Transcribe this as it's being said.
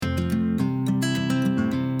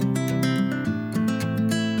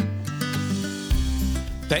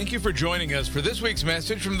Thank you for joining us for this week's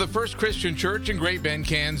message from the First Christian Church in Great Bend,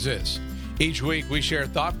 Kansas. Each week we share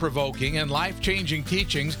thought-provoking and life-changing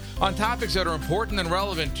teachings on topics that are important and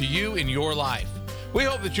relevant to you in your life. We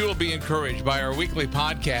hope that you will be encouraged by our weekly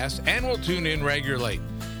podcast and will tune in regularly.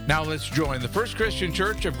 Now let's join the First Christian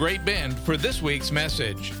Church of Great Bend for this week's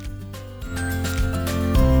message.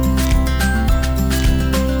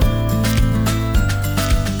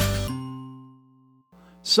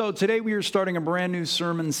 So today we are starting a brand new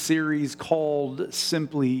sermon series called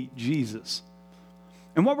Simply Jesus.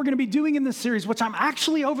 And what we're going to be doing in this series, which I'm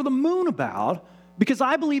actually over the moon about, because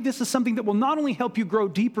I believe this is something that will not only help you grow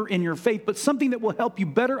deeper in your faith, but something that will help you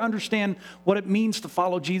better understand what it means to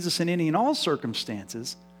follow Jesus in any and all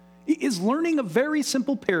circumstances, is learning a very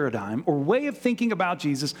simple paradigm or way of thinking about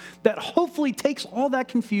Jesus that hopefully takes all that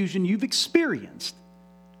confusion you've experienced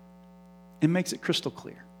and makes it crystal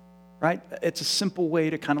clear. Right? It's a simple way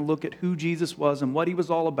to kind of look at who Jesus was and what he was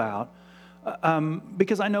all about,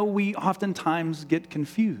 because I know we oftentimes get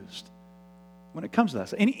confused when it comes to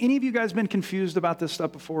that. Any of you guys been confused about this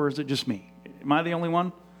stuff before, or is it just me? Am I the only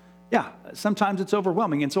one? Yeah, sometimes it's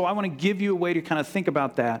overwhelming, and so I want to give you a way to kind of think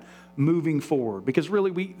about that moving forward, because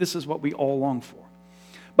really this is what we all long for.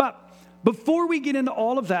 But before we get into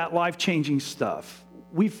all of that life-changing stuff,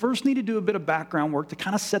 we first need to do a bit of background work to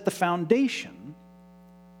kind of set the foundation,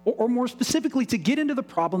 or more specifically, to get into the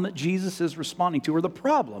problem that Jesus is responding to, or the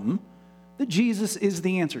problem that Jesus is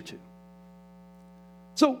the answer to.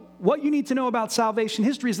 So what you need to know about salvation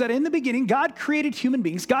history is that in the beginning, God created human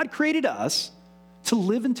beings, God created us to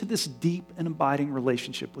live into this deep and abiding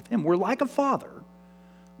relationship with him. We're like a father.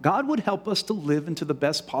 God would help us to live into the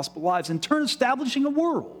best possible lives, in turn establishing a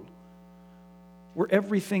world where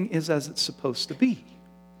everything is as it's supposed to be.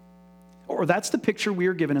 Or that's the picture we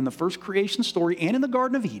are given in the first creation story and in the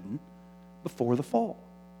Garden of Eden before the fall.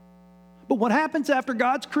 But what happens after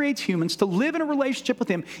God creates humans to live in a relationship with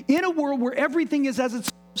him in a world where everything is as it's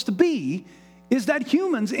supposed to be is that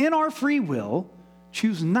humans in our free will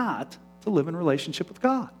choose not to live in a relationship with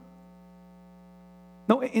God.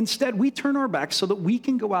 No, instead we turn our backs so that we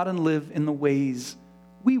can go out and live in the ways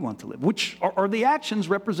we want to live, which are the actions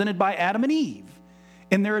represented by Adam and Eve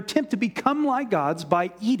in their attempt to become like gods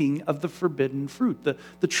by eating of the forbidden fruit,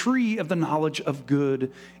 the tree of the knowledge of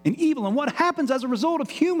good and evil. And what happens as a result of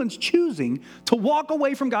humans choosing to walk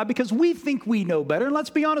away from God because we think we know better, and let's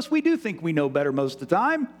be honest, we do think we know better most of the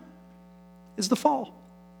time, is the fall.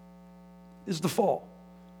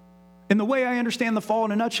 And the way I understand the fall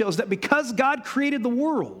in a nutshell is that because God created the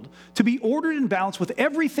world to be ordered and balanced with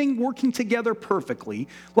everything working together perfectly,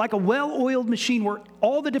 like a well-oiled machine where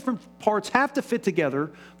all the different parts have to fit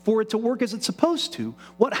together for it to work as it's supposed to,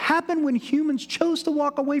 what happened when humans chose to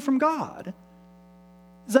walk away from God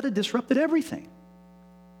is that it disrupted everything,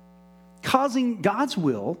 causing God's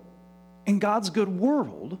will and God's good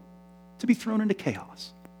world to be thrown into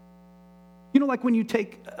chaos. You know, like when you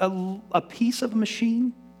take a piece of a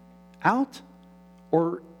machine out,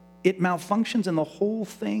 or it malfunctions and the whole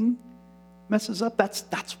thing messes up.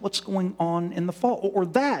 That's what's going on in the fall. Or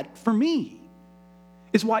that, for me,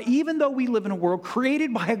 is why even though we live in a world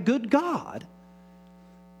created by a good God,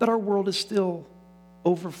 that our world is still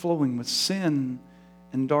overflowing with sin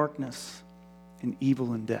and darkness and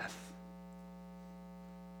evil and death.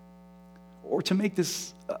 Or to make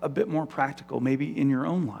this a bit more practical, maybe in your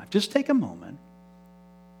own life, just take a moment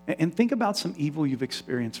and think about some evil you've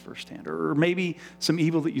experienced firsthand, or maybe some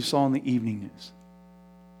evil that you saw in the evening news.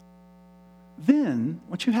 Then,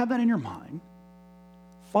 once you have that in your mind,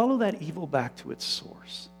 follow that evil back to its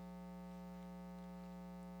source.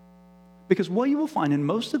 Because what you will find in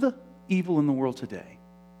most of the evil in the world today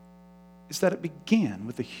is that it began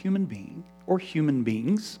with a human being or human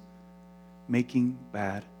beings making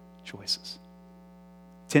bad choices.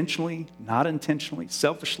 Intentionally, not intentionally,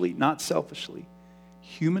 selfishly, not selfishly.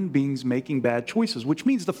 Human beings making bad choices, which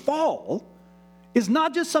means the fall is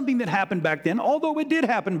not just something that happened back then, although it did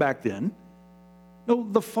happen back then. No,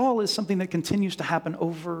 the fall is something that continues to happen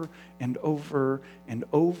over and over and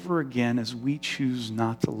over again as we choose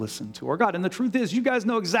not to listen to our God. And the truth is, you guys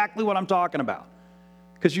know exactly what I'm talking about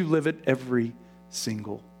because you live it every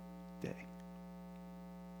single day.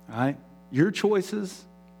 All right? Your choices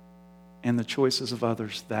and the choices of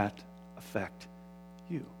others that affect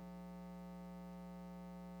you.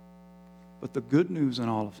 But the good news in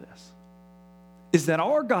all of this is that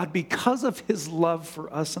our God, because of his love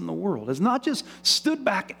for us and the world, has not just stood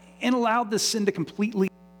back and allowed this sin to completely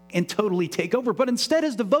and totally take over, but instead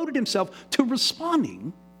has devoted himself to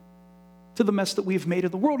responding to the mess that we've made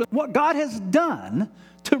of the world. And what God has done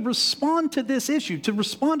to respond to this issue, to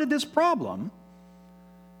respond to this problem,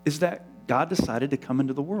 is that God decided to come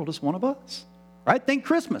into the world as one of us. Right? Think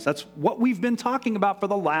Christmas. That's what we've been talking about for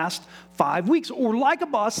the last 5 weeks. Or like a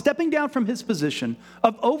boss stepping down from his position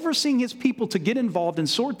of overseeing his people to get involved and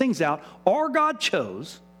sort things out, our God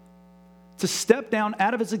chose to step down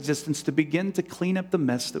out of his existence to begin to clean up the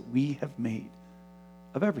mess that we have made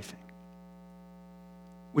of everything.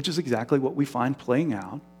 Which is exactly what we find playing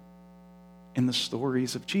out in the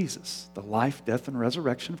stories of Jesus, the life, death, and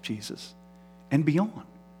resurrection of Jesus, and beyond.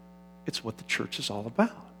 It's what the church is all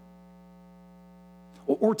about.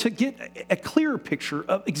 Or to get a clearer picture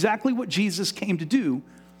of exactly what Jesus came to do,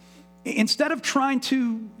 instead of trying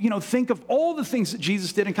to, think of all the things that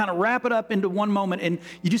Jesus did and kind of wrap it up into one moment, and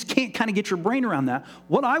you just can't kind of get your brain around that,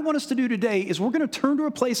 what I want us to do today is we're going to turn to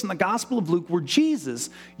a place in the Gospel of Luke where Jesus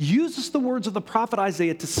uses the words of the prophet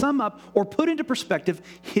Isaiah to sum up or put into perspective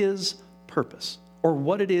his purpose, or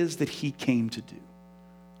what it is that he came to do,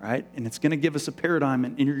 right? And it's going to give us a paradigm,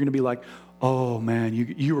 and you're going to be like, oh man,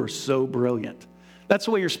 you are so brilliant. That's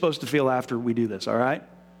the way you're supposed to feel after we do this, all right?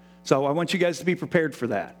 So I want you guys to be prepared for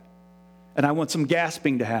that. And I want some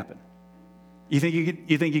gasping to happen. You think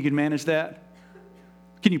you can manage that?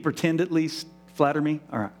 Can you pretend at least? Flatter me?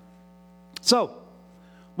 All right. So,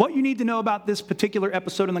 what you need to know about this particular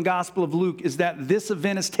episode in the Gospel of Luke is that this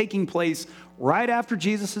event is taking place right after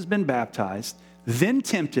Jesus has been baptized, then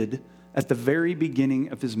tempted at the very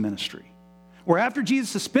beginning of his ministry. Where after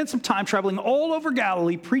Jesus has spent some time traveling all over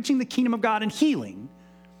Galilee, preaching the kingdom of God and healing,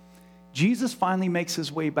 Jesus finally makes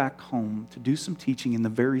his way back home to do some teaching in the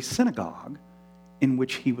very synagogue in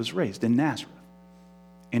which he was raised, in Nazareth.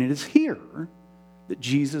 And it is here that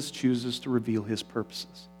Jesus chooses to reveal his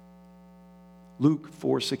purposes. Luke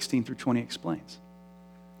 4:16 through 20 explains.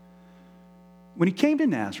 When he came to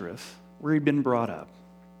Nazareth, where he'd been brought up,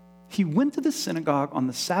 he went to the synagogue on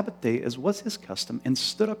the Sabbath day, as was his custom, and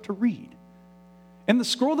stood up to read. And the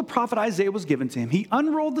scroll of the prophet Isaiah was given to him. He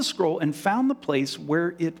unrolled the scroll and found the place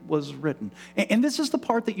where it was written. And this is the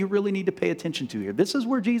part that you really need to pay attention to here. This is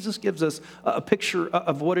where Jesus gives us a picture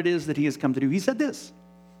of what it is that he has come to do. He said this: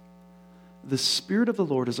 "The Spirit of the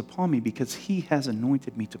Lord is upon me because he has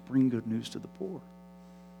anointed me to bring good news to the poor.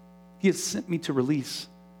 He has sent me to release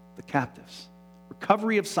the captives,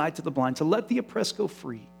 recovery of sight to the blind, to let the oppressed go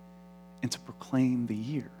free, and to proclaim the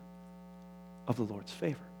year of the Lord's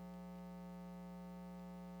favor."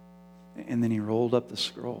 And then he rolled up the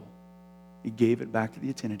scroll. He gave it back to the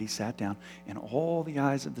attendant. He sat down, and all the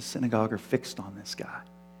eyes of the synagogue are fixed on this guy.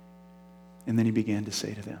 And then he began to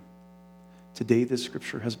say to them, "Today this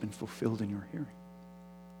scripture has been fulfilled in your hearing."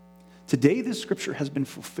 Today this scripture has been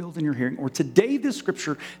fulfilled in your hearing, or today this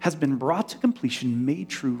scripture has been brought to completion, made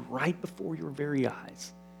true right before your very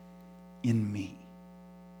eyes in me.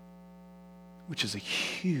 Which is a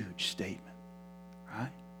huge statement,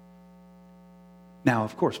 right? Now,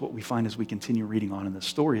 of course, what we find as we continue reading on in this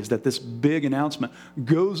story is that this big announcement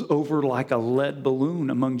goes over like a lead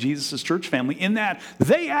balloon among Jesus' church family, in that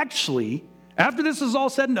they actually, after this is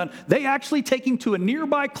all said and done, they actually take him to a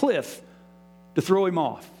nearby cliff to throw him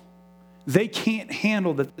off. They can't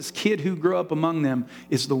handle that this kid who grew up among them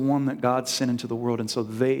is the one that God sent into the world, and so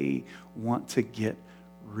they want to get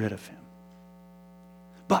rid of him.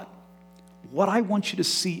 But what I want you to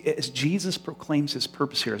see as Jesus proclaims his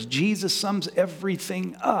purpose here, as Jesus sums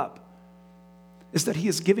everything up, is that he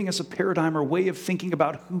is giving us a paradigm or way of thinking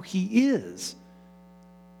about who he is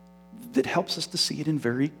that helps us to see it in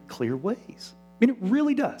very clear ways. I mean, it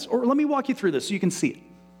really does. Or let me walk you through this so you can see it.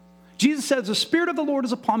 Jesus says, "The Spirit of the Lord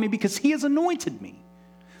is upon me because he has anointed me."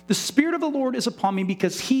 The Spirit of the Lord is upon me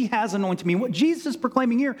because he has anointed me. And what Jesus is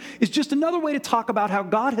proclaiming here is just another way to talk about how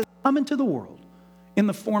God has come into the world in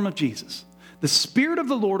the form of Jesus. The Spirit of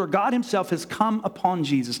the Lord, or God himself, has come upon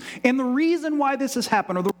Jesus. And the reason why this has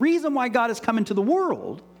happened, or the reason why God has come into the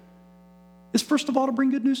world, is first of all to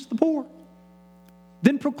bring good news to the poor.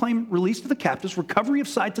 Then proclaim release to the captives, recovery of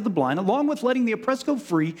sight to the blind, along with letting the oppressed go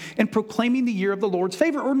free and proclaiming the year of the Lord's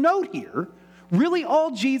favor. Or note here, really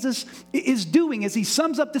all Jesus is doing as he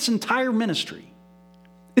sums up this entire ministry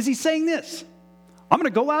is he's saying this: I'm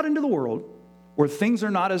going to go out into the world where things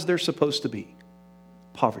are not as they're supposed to be.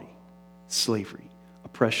 Poverty, slavery,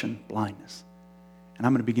 oppression, blindness. And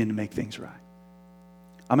I'm going to begin to make things right.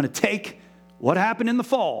 I'm going to take what happened in the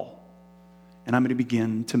fall, and I'm going to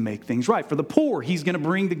begin to make things right. For the poor, he's going to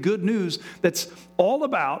bring the good news that's all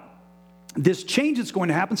about this change that's going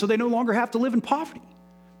to happen so they no longer have to live in poverty.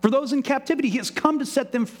 For those in captivity, he has come to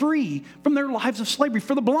set them free from their lives of slavery.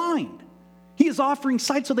 For the blind, he is offering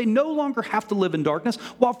sight so they no longer have to live in darkness.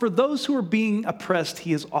 While for those who are being oppressed,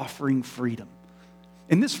 he is offering freedom.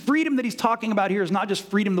 And this freedom that he's talking about here is not just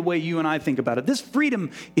freedom the way you and I think about it. This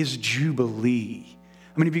freedom is jubilee.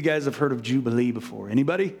 How many of you guys have heard of Jubilee before?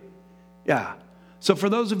 Anybody? Yeah. So for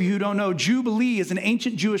those of you who don't know, Jubilee is an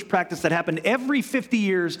ancient Jewish practice that happened every 50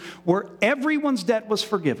 years where everyone's debt was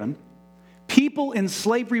forgiven, people in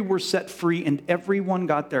slavery were set free, and everyone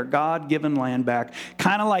got their God-given land back,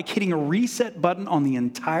 kind of like hitting a reset button on the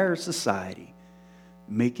entire society,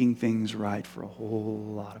 making things right for a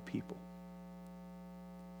whole lot of people.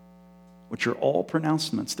 Which are all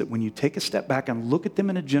pronouncements that when you take a step back and look at them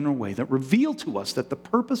in a general way, that reveal to us that the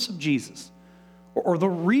purpose of Jesus, or the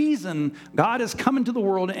reason God has come into the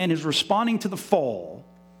world and is responding to the fall,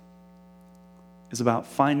 is about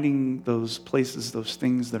finding those places, those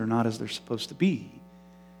things that are not as they're supposed to be,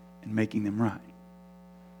 and making them right.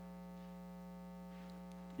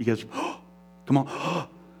 You guys, oh, come on. Oh,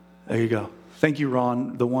 there you go. Thank you,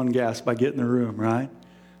 Ron, the one gasp by getting the room, right?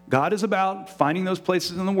 God is about finding those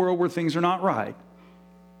places in the world where things are not right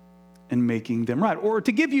and making them right. Or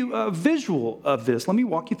to give you a visual of this, let me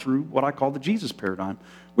walk you through what I call the Jesus paradigm,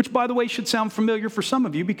 which, by the way, should sound familiar for some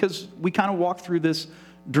of you because we kind of walk through this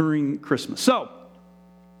during Christmas. So,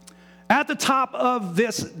 at the top of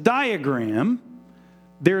this diagram,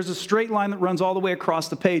 there's a straight line that runs all the way across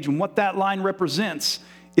the page, and what that line represents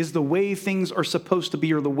is the way things are supposed to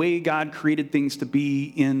be, or the way God created things to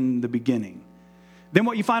be in the beginning. Then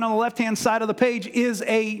what you find on the left-hand side of the page is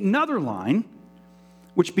another line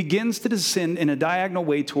which begins to descend in a diagonal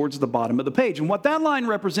way towards the bottom of the page. And what that line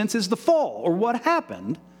represents is the fall, or what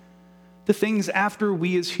happened to things after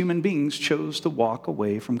we as human beings chose to walk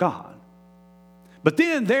away from God. But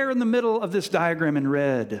then there in the middle of this diagram in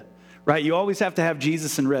red, right? You always have to have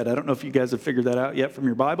Jesus in red. I don't know if you guys have figured that out yet from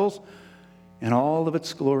your Bibles. And all of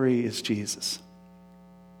its glory is Jesus.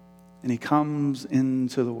 And he comes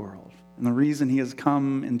into the world. And the reason he has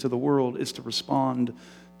come into the world is to respond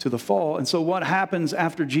to the fall. And so what happens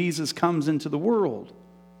after Jesus comes into the world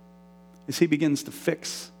is he begins to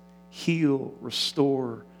fix, heal,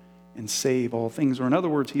 restore, and save all things. Or in other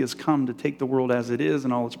words, he has come to take the world as it is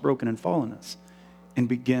and all its broken and fallenness and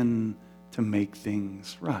begin to make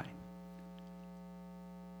things right.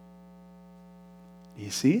 Do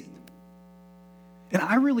you see it? And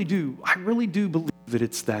I really do believe that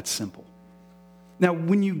it's that simple. Now,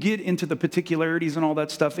 when you get into the particularities and all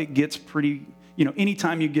that stuff, it gets pretty,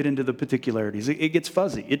 anytime you get into the particularities, it gets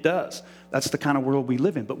fuzzy. It does. That's the kind of world we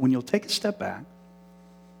live in. But when you'll take a step back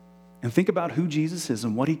and think about who Jesus is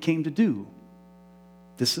and what he came to do,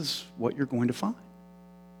 this is what you're going to find.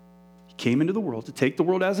 He came into the world to take the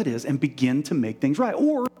world as it is and begin to make things right.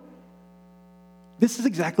 Or this is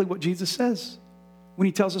exactly what Jesus says when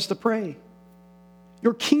he tells us to pray.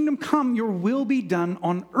 Your kingdom come, your will be done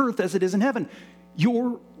on earth as it is in heaven.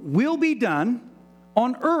 Your will be done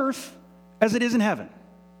on earth as it is in heaven.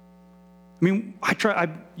 I mean,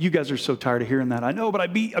 you guys are so tired of hearing that. I know, but I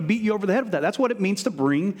beat you over the head with that. That's what it means to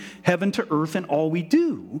bring heaven to earth in all we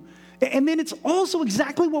do. And then it's also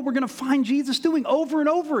exactly what we're going to find Jesus doing over and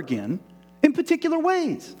over again in particular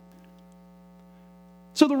ways.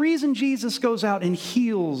 So the reason Jesus goes out and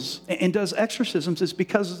heals and does exorcisms is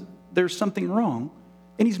because there's something wrong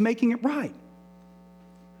and he's making it right.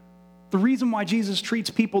 The reason why Jesus treats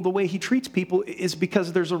people the way he treats people is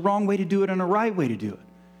because there's a wrong way to do it and a right way to do it.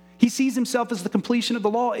 He sees himself as the completion of the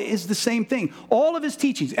law is the same thing. All of his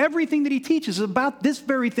teachings, everything that he teaches is about this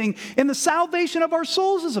very thing, and the salvation of our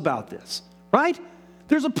souls is about this, right?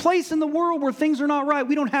 There's a place in the world where things are not right.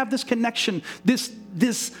 We don't have this connection, this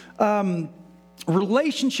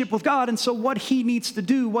relationship with God, and so what he needs to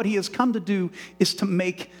do, what he has come to do, is to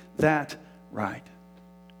make that right.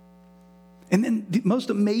 And then the most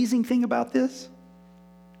amazing thing about this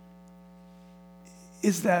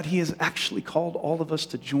is that he has actually called all of us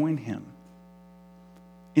to join him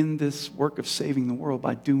in this work of saving the world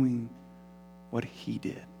by doing what he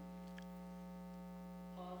did.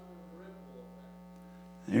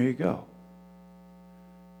 There you go.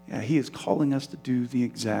 Yeah, he is calling us to do the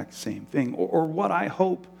exact same thing. Or what I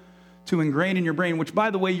hope to ingrain in your brain, which, by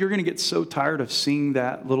the way, you're going to get so tired of seeing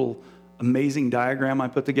that little amazing diagram I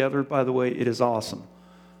put together. By the way, it is awesome.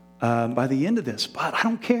 By the end of this, but I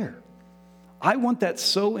don't care. I want that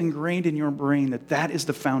so ingrained in your brain that that is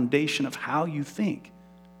the foundation of how you think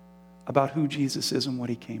about who Jesus is and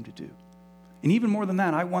what he came to do. And even more than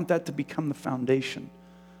that, I want that to become the foundation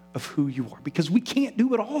of who you are, because we can't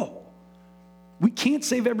do it all. We can't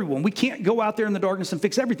save everyone. We can't go out there in the darkness and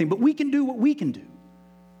fix everything, but we can do what we can do.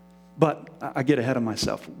 But I get ahead of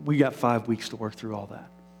myself. We got 5 weeks to work through all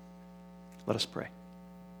that. Let us pray.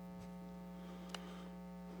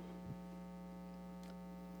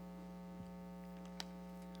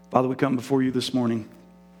 Father, we come before you this morning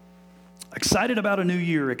excited about a new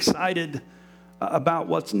year, excited about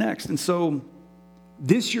what's next. And so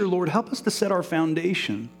This year, Lord, help us to set our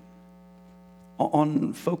foundation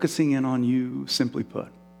on focusing in on you, simply put,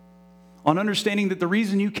 on understanding that the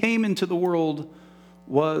reason you came into the world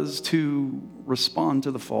was to respond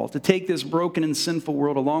to the fall, to take this broken and sinful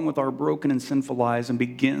world along with our broken and sinful lives and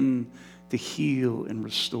begin to heal and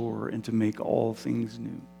restore and to make all things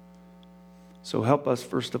new. So help us,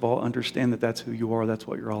 first of all, understand that that's who you are, that's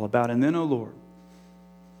what you're all about. And then, oh Lord,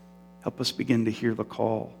 help us begin to hear the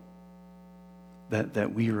call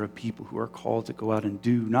that we are a people who are called to go out and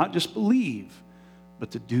do, not just believe,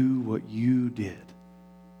 but to do what you did,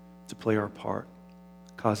 to play our part,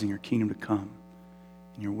 causing your kingdom to come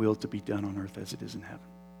and your will to be done on earth as it is in heaven.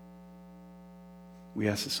 We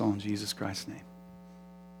ask this all in Jesus Christ's name.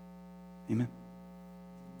 Amen.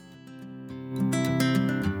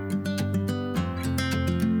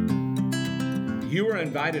 You are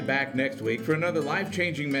invited back next week for another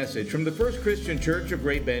life-changing message from the First Christian Church of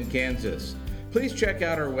Great Bend, Kansas. Please check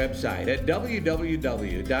out our website at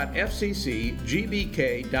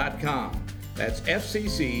www.fccgbk.com. That's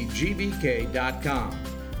fccgbk.com.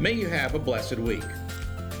 May you have a blessed week.